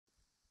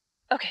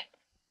Okay.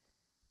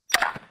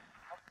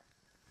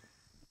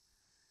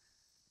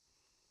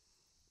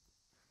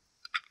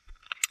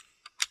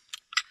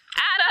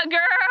 Atta girl.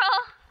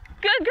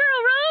 Good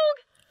girl, Rogue.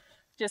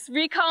 Just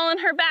recalling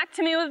her back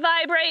to me with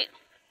vibrate.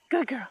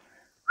 Good girl.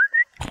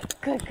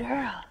 Good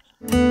girl.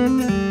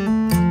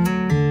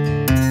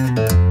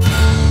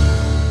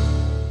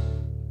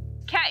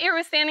 Kat here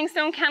with Standing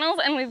Stone Kennels,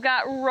 and we've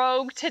got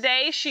Rogue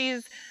today.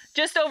 She's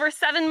just over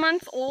 7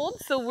 months old,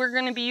 so we're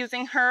going to be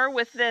using her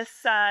with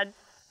this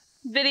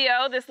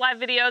this live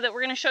video that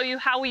we're going to show you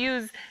how we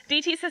use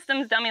DT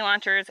Systems dummy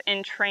launchers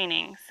in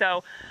training.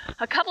 So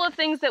a couple of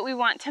things that we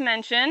want to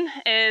mention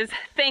is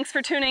thanks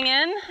for tuning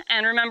in,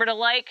 and remember to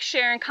like,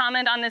 share, and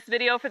comment on this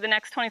video for the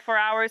next 24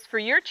 hours for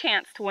your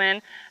chance to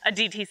win a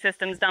DT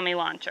Systems dummy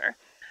launcher.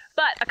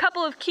 But a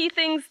couple of key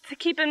things to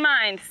keep in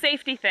mind,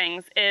 safety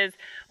things, is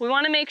we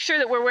want to make sure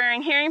that we're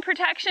wearing hearing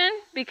protection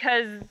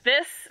because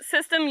this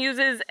system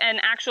uses an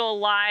actual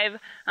live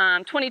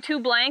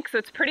 22 blank, so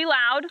it's pretty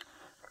loud.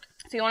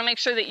 So you want to make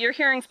sure that your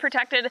hearing's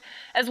protected,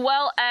 as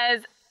well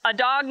as a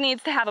dog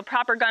needs to have a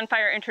proper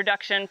gunfire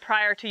introduction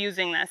prior to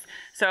using this.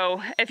 So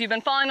if you've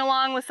been following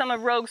along with some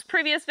of Rogue's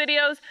previous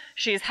videos,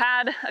 she's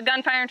had a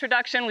gunfire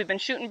introduction. We've been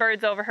shooting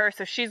birds over her,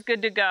 so she's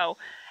good to go.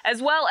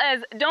 As well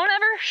as don't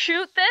ever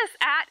shoot this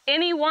at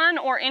anyone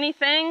or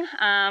anything.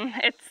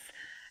 It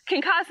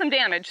can cause some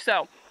damage.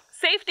 So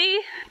safety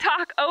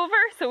talk over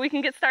so we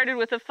can get started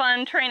with a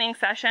fun training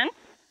session.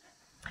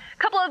 A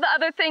couple of the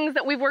other things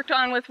that we've worked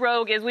on with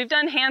Rogue is we've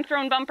done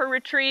hand-thrown bumper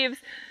retrieves.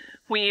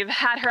 We've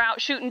had her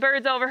out shooting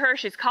birds over her.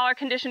 She's collar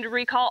conditioned to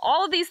recall.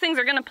 All of these things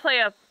are going to play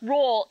a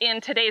role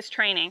in today's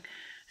training.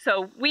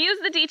 So we use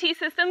the DT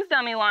Systems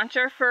dummy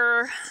launcher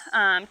for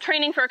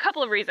training for a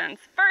couple of reasons.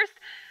 First,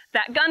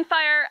 that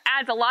gunfire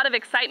adds a lot of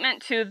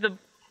excitement to the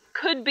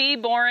could-be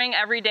boring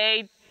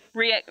everyday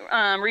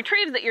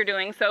retrieves that you're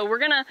doing. So we're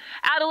going to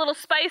add a little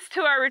spice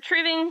to our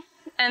retrieving,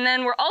 and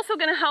then we're also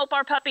going to help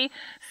our puppy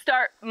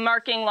start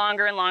marking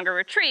longer and longer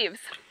retrieves.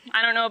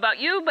 I don't know about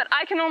you, but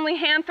I can only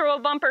hand throw a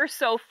bumper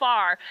so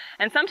far.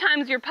 And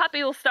sometimes your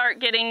puppy will start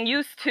getting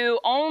used to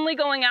only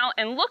going out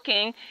and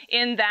looking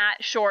in that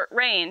short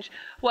range.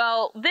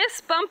 Well, this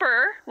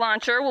bumper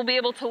launcher will be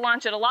able to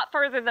launch it a lot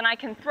further than I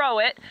can throw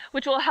it,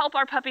 which will help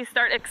our puppies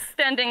start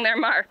extending their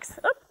marks.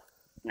 Oop.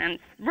 And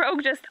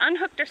Rogue just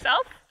unhooked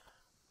herself.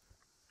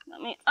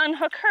 Let me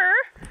unhook her.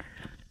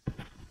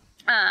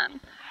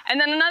 And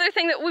then another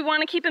thing that we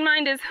want to keep in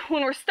mind is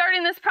when we're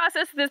starting this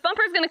process, this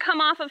bumper is going to come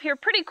off of here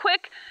pretty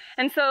quick,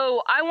 and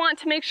so I want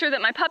to make sure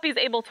that my puppy is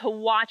able to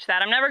watch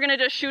that. I'm never going to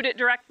just shoot it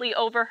directly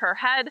over her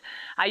head.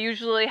 I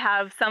usually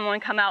have someone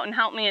come out and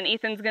help me, and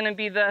Ethan's going to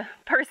be the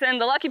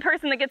lucky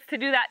person that gets to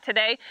do that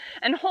today,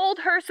 and hold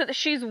her so that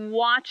she's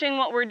watching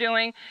what we're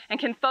doing and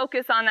can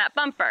focus on that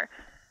bumper.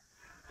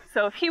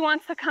 So if he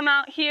wants to come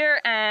out here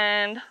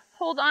and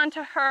hold on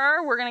to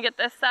her, we're going to get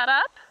this set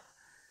up.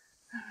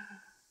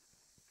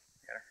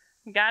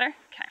 You got her?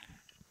 Okay.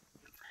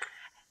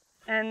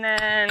 And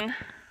then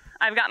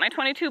I've got my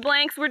 22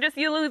 blanks. We're just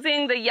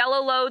using the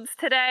yellow loads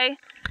today.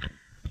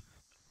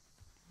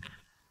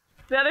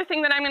 The other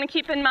thing that I'm going to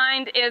keep in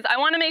mind is I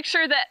want to make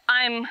sure that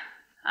I'm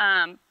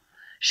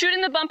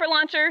shooting the bumper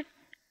launcher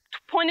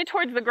pointed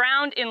towards the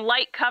ground in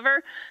light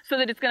cover so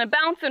that it's going to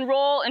bounce and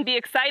roll and be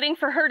exciting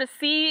for her to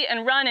see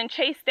and run and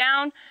chase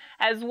down,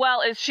 as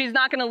well as she's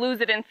not going to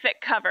lose it in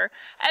thick cover.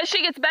 As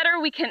she gets better,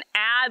 we can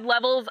add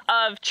levels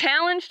of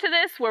challenge to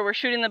this where we're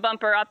shooting the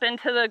bumper up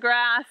into the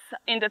grass,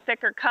 into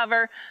thicker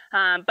cover.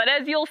 But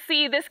as you'll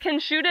see, this can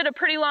shoot it a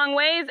pretty long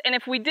ways, and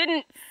if we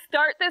didn't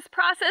start this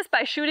process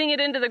by shooting it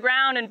into the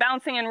ground and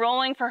bouncing and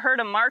rolling for her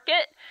to mark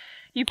it,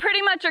 you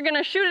pretty much are going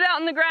to shoot it out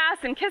in the grass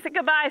and kiss it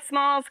goodbye,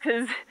 Smalls,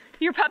 because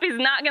your puppy's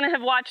not going to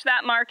have watched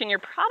that mark, and you're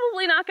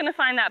probably not going to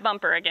find that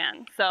bumper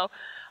again. So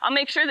I'll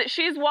make sure that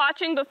she's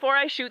watching before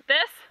I shoot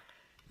this.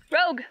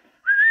 Rogue.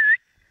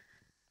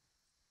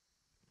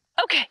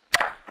 Okay.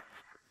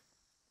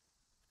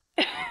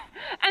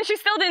 And she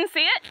still didn't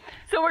see it,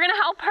 so we're going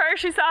to help her.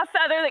 She saw a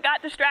feather that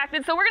got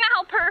distracted, so we're going to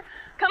help her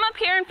come up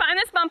here and find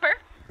this bumper.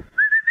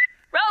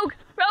 Rogue,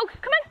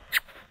 Rogue, come on.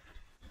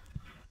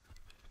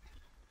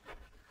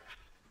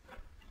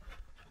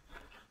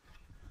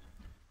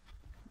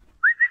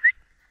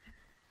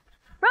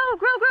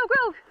 Rogue, Rogue, Rogue,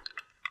 Rogue.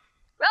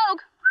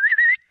 Rogue.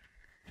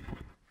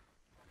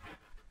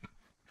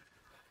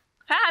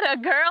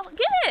 Atta girl.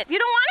 Get it. You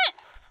don't want it?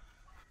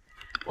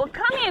 Well,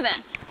 come here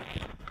then.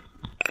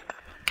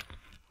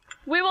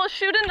 We will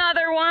shoot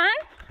another one.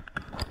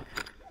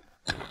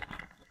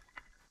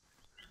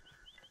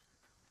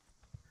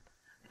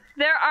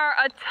 There are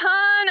a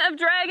ton of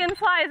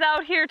dragonflies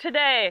out here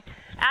today,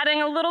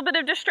 adding a little bit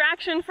of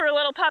distraction for a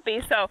little puppy.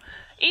 So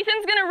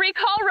Ethan's going to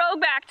recall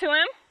Rogue back to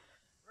him.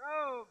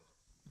 Rogue.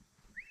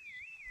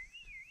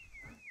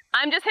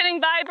 I'm just hitting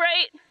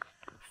vibrate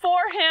for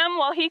him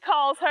while he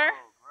calls her.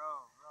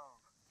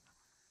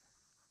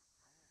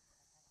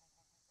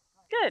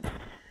 Good.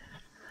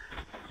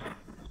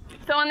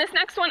 So on this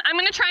next one, I'm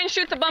going to try and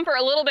shoot the bumper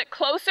a little bit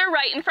closer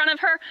right in front of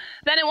her.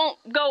 Then it won't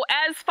go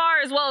as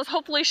far, as well as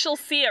hopefully she'll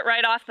see it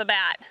right off the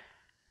bat.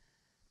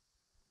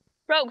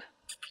 Rogue.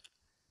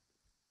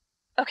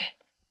 Okay.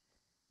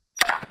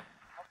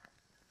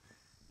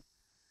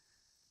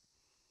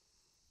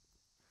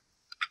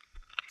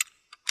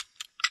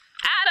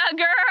 Atta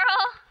girl.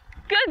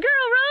 Good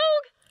girl,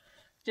 Rogue.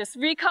 Just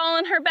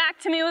recalling her back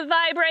to me with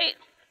vibrate.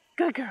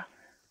 Good girl.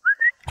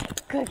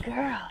 Good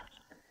girl.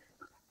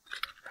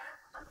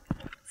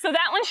 So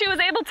that one she was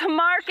able to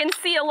mark and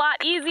see a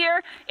lot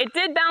easier. It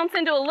did bounce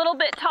into a little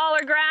bit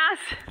taller grass.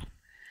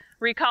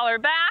 Recall her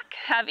back,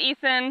 have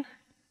Ethan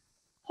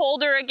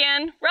hold her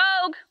again.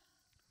 Rogue.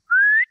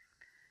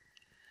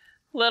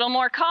 Little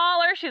more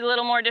collar, she's a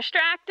little more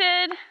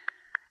distracted.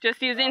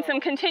 Just using some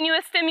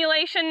continuous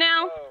stimulation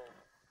now.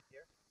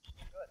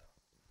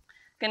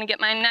 Gonna get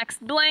my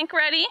next blank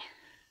ready.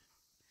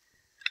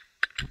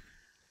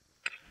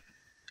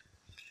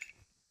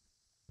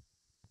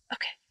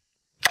 Okay.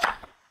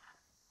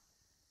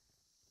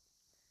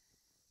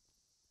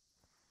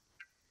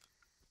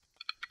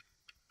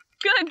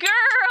 Good girl.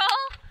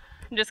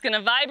 I'm just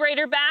gonna vibrate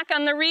her back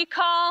on the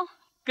recall.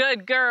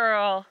 Good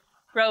girl.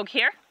 Rogue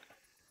here.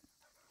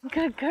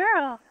 Good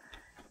girl.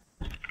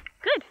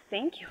 Good,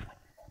 thank you.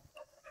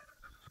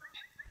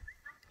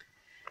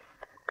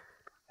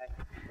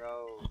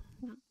 Rogue.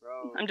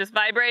 Rogue. I'm just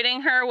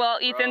vibrating her while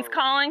Ethan's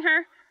calling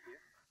her.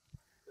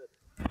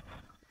 Good.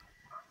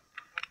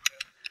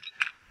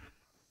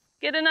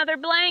 Get another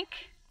blank.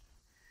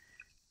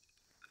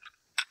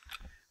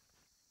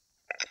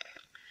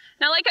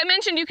 Now, like I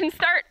mentioned, you can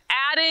start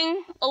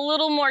adding a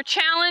little more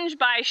challenge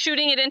by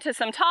shooting it into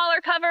some taller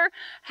cover,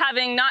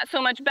 having not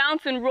so much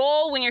bounce and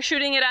roll when you're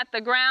shooting it at the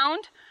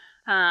ground.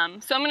 So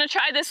I'm going to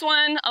try this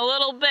one a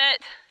little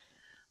bit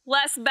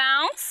less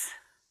bounce.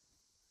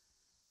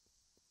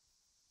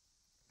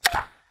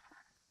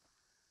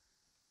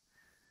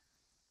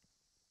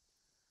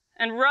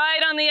 And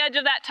right on the edge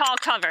of that tall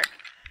cover.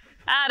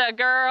 Atta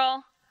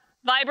girl.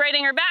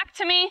 Vibrating her back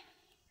to me.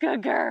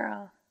 Good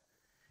girl.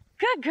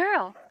 Good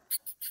girl.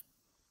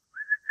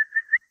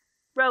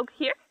 Rogue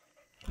here.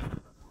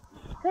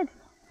 Good.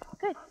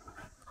 Good.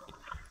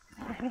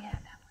 Let me have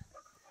that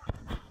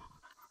one.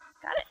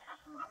 Got it.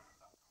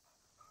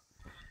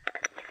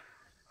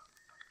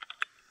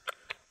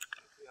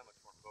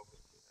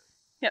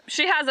 Yep,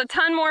 she has a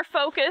ton more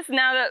focus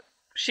now that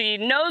she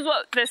knows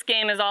what this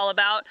game is all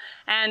about,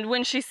 and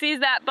when she sees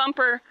that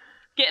bumper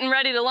getting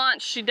ready to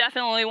launch, she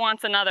definitely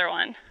wants another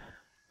one.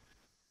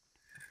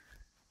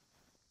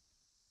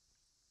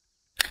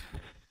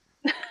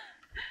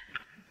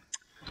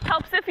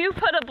 Helps if you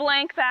put a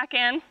blank back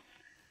in.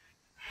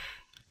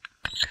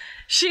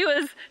 She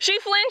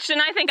flinched,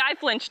 and I think I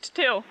flinched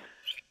too.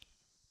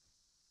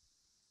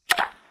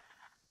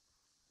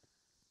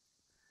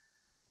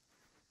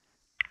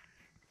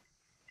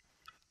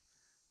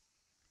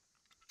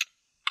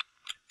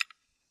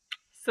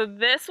 So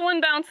this one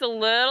bounced a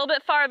little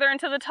bit farther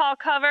into the tall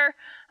cover.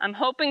 I'm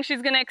hoping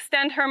she's going to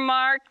extend her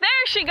mark. There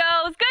she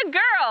goes. Good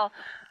girl.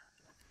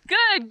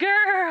 Good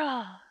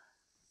girl.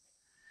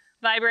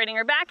 Vibrating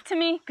her back to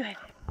me. Good.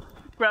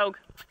 Rogue.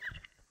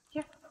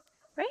 Here.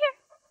 Right here.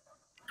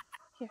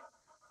 Here.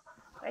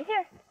 Right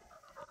here.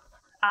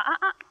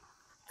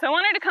 So I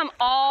want her to come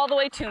all the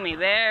way to me.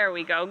 There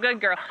we go.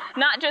 Good girl.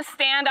 Not just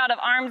stand out of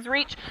arm's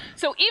reach.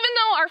 So even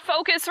though our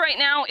focus right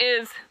now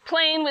is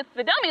playing with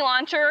the dummy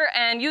launcher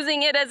and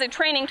using it as a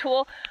training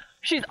tool,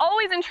 she's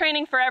always in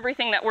training for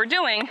everything that we're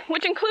doing,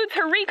 which includes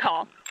her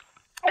recall.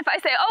 If I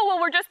say, oh, well,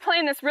 we're just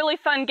playing this really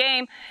fun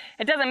game,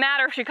 it doesn't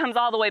matter if she comes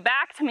all the way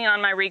back to me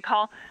on my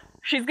recall.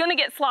 She's going to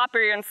get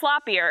sloppier and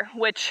sloppier,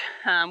 which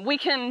we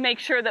can make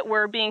sure that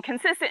we're being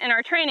consistent in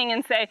our training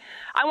and say,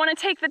 I want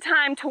to take the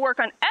time to work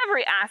on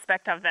every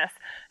aspect of this,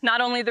 not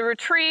only the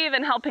retrieve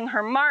and helping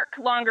her mark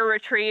longer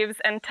retrieves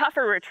and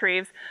tougher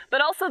retrieves,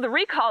 but also the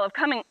recall of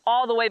coming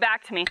all the way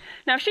back to me.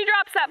 Now, if she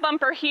drops that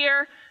bumper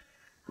here,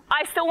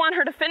 I still want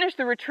her to finish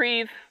the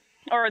retrieve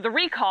or the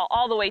recall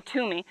all the way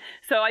to me.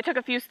 So I took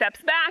a few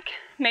steps back,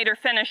 made her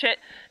finish it,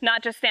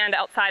 not just stand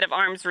outside of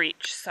arm's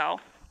reach. So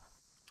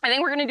I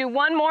think we're going to do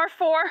one more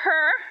for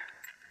her.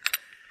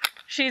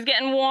 She's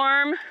getting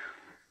warm.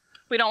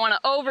 We don't want to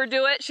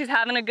overdo it. She's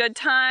having a good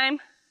time.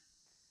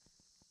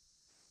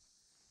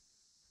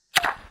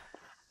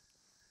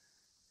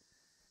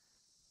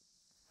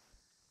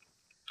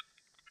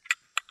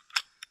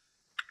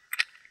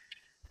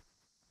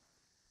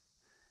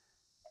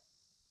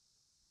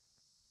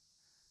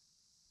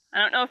 I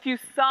don't know if you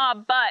saw,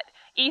 but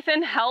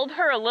Ethan held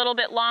her a little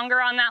bit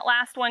longer on that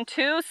last one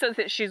too, so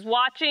that she's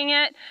watching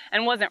it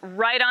and wasn't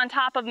right on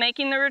top of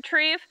making the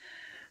retrieve.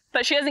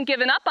 But she hasn't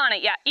given up on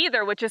it yet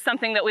either, which is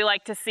something that we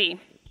like to see.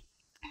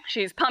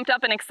 She's pumped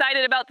up and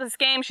excited about this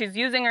game. She's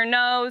using her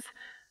nose,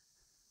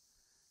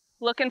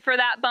 looking for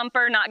that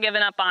bumper, not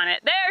giving up on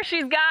it. There,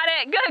 she's got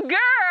it. Good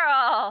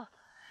girl.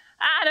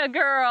 Atta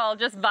girl.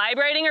 Just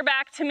vibrating her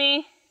back to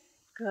me.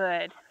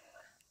 Good.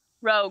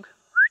 Rogue.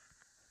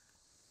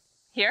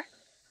 Here.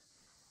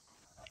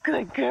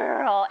 Good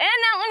girl. And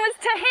that one was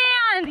to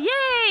hand.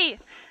 Yay.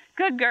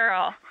 Good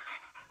girl.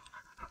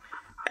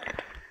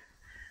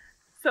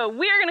 So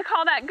we're gonna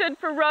call that good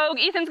for Rogue.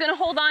 Ethan's gonna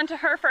hold on to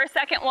her for a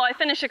second while I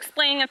finish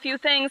explaining a few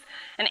things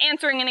and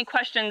answering any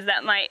questions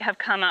that might have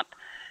come up.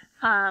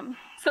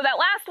 So that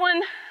last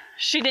one,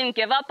 she didn't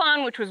give up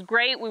on, which was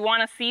great. We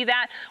wanna see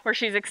that, where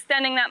she's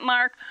extending that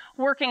mark,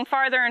 working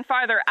farther and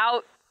farther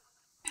out,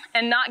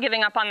 and not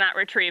giving up on that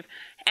retrieve.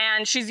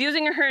 And she's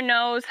using her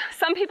nose.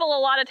 Some people a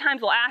lot of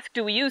times will ask,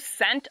 do we use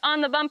scent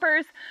on the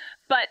bumpers?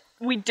 But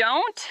we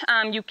don't.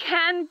 You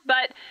can,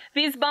 but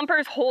these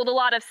bumpers hold a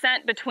lot of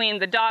scent between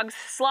the dogs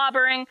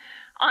slobbering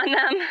on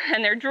them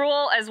and their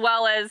drool, as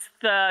well as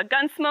the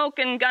gun smoke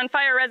and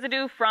gunfire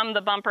residue from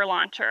the bumper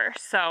launcher.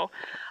 So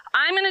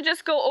I'm gonna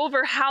just go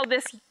over how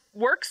this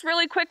works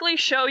really quickly,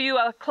 show you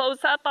a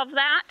close-up of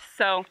that.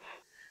 So,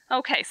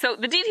 okay, so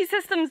the DT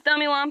Systems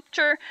dummy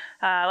launcher,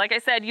 like I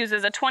said,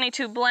 uses a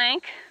 22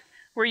 blank.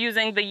 We're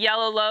using the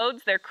yellow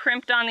loads. They're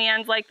crimped on the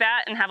ends like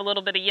that and have a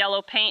little bit of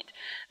yellow paint.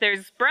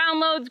 There's brown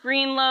loads,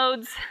 green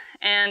loads,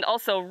 and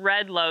also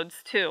red loads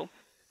too.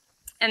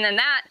 And then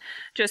that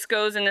just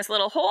goes in this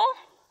little hole.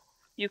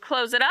 You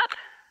close it up.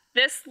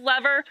 This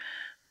lever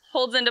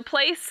holds into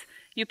place.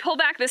 You pull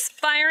back this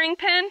firing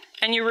pin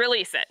and you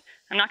release it.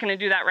 I'm not going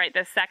to do that right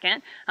this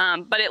second,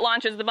 but it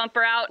launches the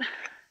bumper out.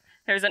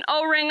 There's an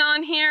O-ring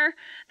on here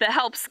that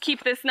helps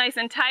keep this nice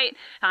and tight.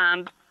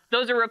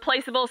 Those are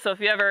replaceable, so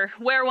if you ever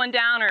wear one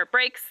down or it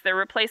breaks, they're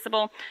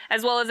replaceable.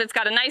 As well as it's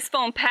got a nice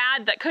foam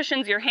pad that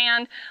cushions your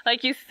hand.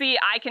 Like you see,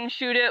 I can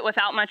shoot it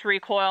without much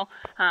recoil,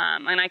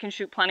 and I can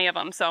shoot plenty of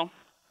them. So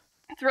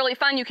it's really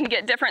fun. You can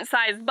get different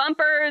sized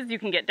bumpers, you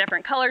can get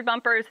different colored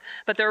bumpers,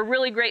 but they're a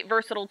really great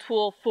versatile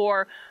tool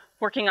for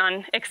working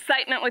on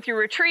excitement with your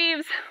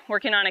retrieves,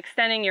 working on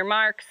extending your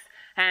marks,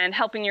 and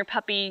helping your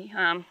puppy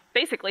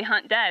basically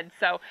hunt dead.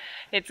 So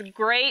it's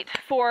great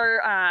for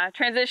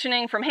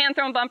transitioning from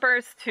hand-thrown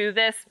bumpers to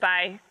this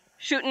by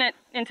shooting it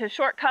into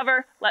short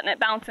cover, letting it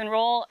bounce and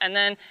roll, and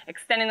then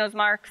extending those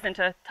marks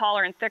into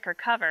taller and thicker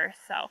cover.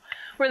 So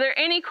were there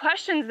any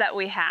questions that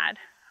we had?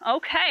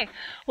 Okay,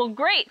 well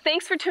great,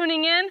 thanks for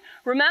tuning in.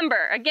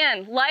 Remember,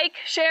 again, like,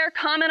 share,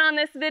 comment on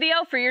this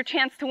video for your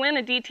chance to win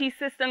a DT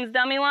Systems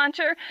dummy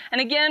launcher.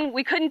 And again,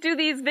 we couldn't do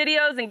these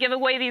videos and give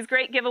away these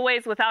great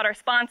giveaways without our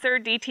sponsor,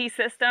 DT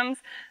Systems.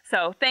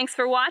 So thanks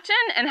for watching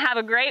and have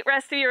a great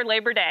rest of your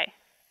Labor Day.